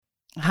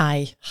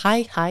Hei,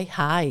 hei, hei,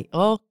 hei.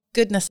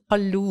 Goodness,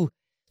 hallo.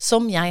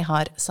 Som jeg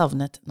har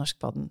savnet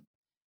Norskpodden.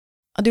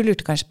 Og du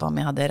lurte kanskje på om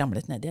jeg hadde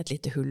ramlet ned i et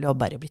lite hull og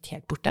bare blitt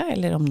helt borte,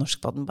 eller om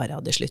Norskpodden bare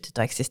hadde sluttet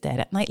å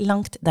eksistere. Nei,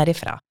 langt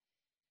derifra.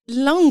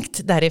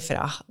 Langt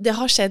derifra. Det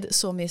har skjedd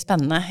så mye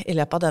spennende i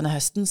løpet av denne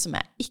høsten som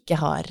jeg ikke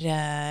har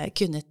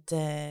kunnet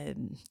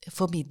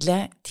formidle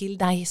til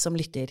deg som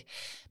lytter.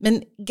 Men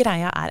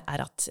greia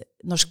er at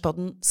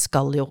Norskpodden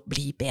skal jo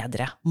bli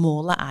bedre.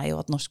 Målet er jo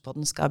at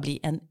Norskpodden skal bli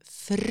en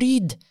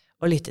fryd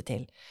å lytte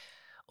til.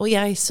 Og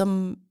jeg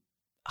som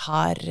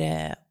har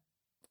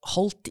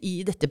holdt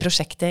i dette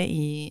prosjektet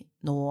i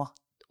nå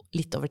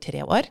litt over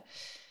 3 år,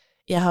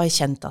 jeg har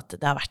kjent at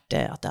det har vært,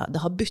 at det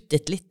har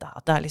buttet litt, da.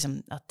 At, det er liksom,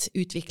 at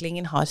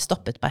utviklingen har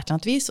stoppet på et eller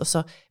annet vis, og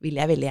så vil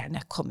jeg veldig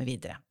gjerne komme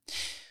videre.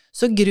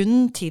 Så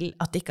grunnen til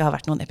at det ikke har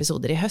vært noen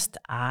episoder i høst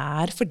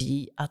er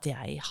fordi at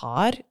jeg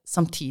har,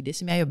 samtidig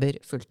som jeg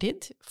jobber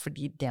fulltid,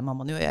 fordi det må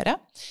man jo gjøre,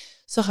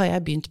 så har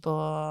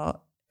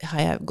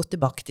jeg gått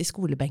tilbake til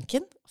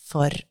skolebenken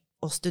for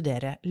å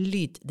studere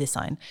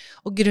lyddesign.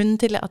 Og grunnen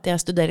til at jeg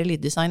studerer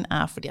lyddesign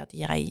er fordi at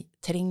jeg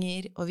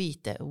trenger å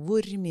vite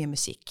hvor mye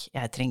musikk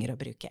jeg trenger å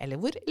bruke, eller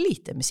hvor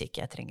lite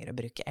musikk jeg trenger å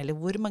bruke, eller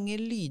hvor mange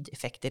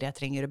lydeffekter jeg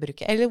trenger å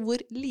bruke, eller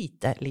hvor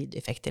lite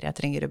lydeffekter jeg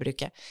trenger å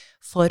bruke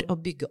for å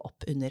bygge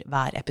opp under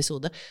hver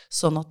episode,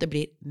 sånn at det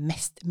blir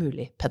mest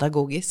mulig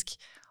pedagogisk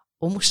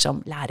og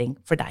morsom læring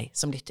for deg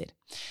som lytter.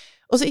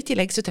 Og så i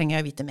tillegg så trenger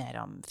jeg å vite mer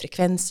om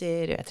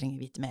frekvenser, og jeg trenger å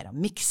vite mer om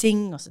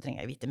mixing, og så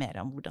trenger jeg å vite mer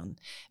om hvordan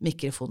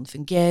mikrofonen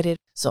fungerer.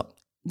 Så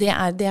det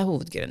er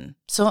hovedgrunnen.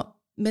 Så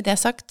med det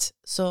sagt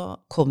så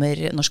kommer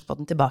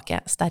Norskpodden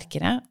tilbake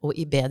sterkere og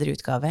i bedre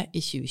utgave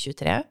i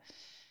 2023.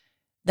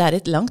 Det er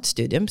et langt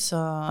studium, så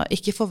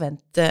ikke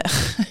forvent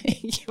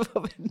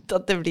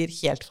at det blir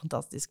helt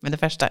fantastisk med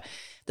det første.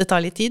 Det tar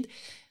litt tid.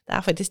 Det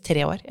er faktisk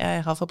 3 år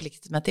jeg har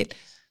forpliktet meg til.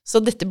 Så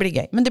dette blir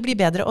gøy, men det blir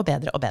bedre og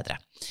bedre og bedre.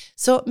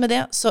 Så med det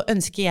så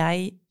ønsker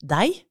jeg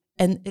deg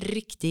en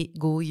riktig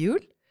god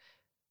jul,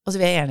 og så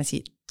vil jeg gjerne si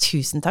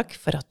tusen takk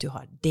for at du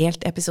har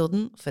delt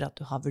episoden, for at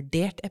du har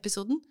vurdert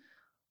episoden,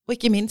 og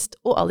ikke minst,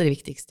 og aller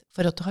viktigst,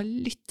 for at du har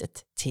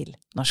lyttet til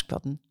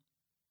Norskpodden.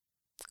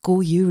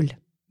 God jul!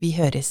 Vi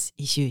høres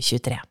i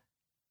 2023.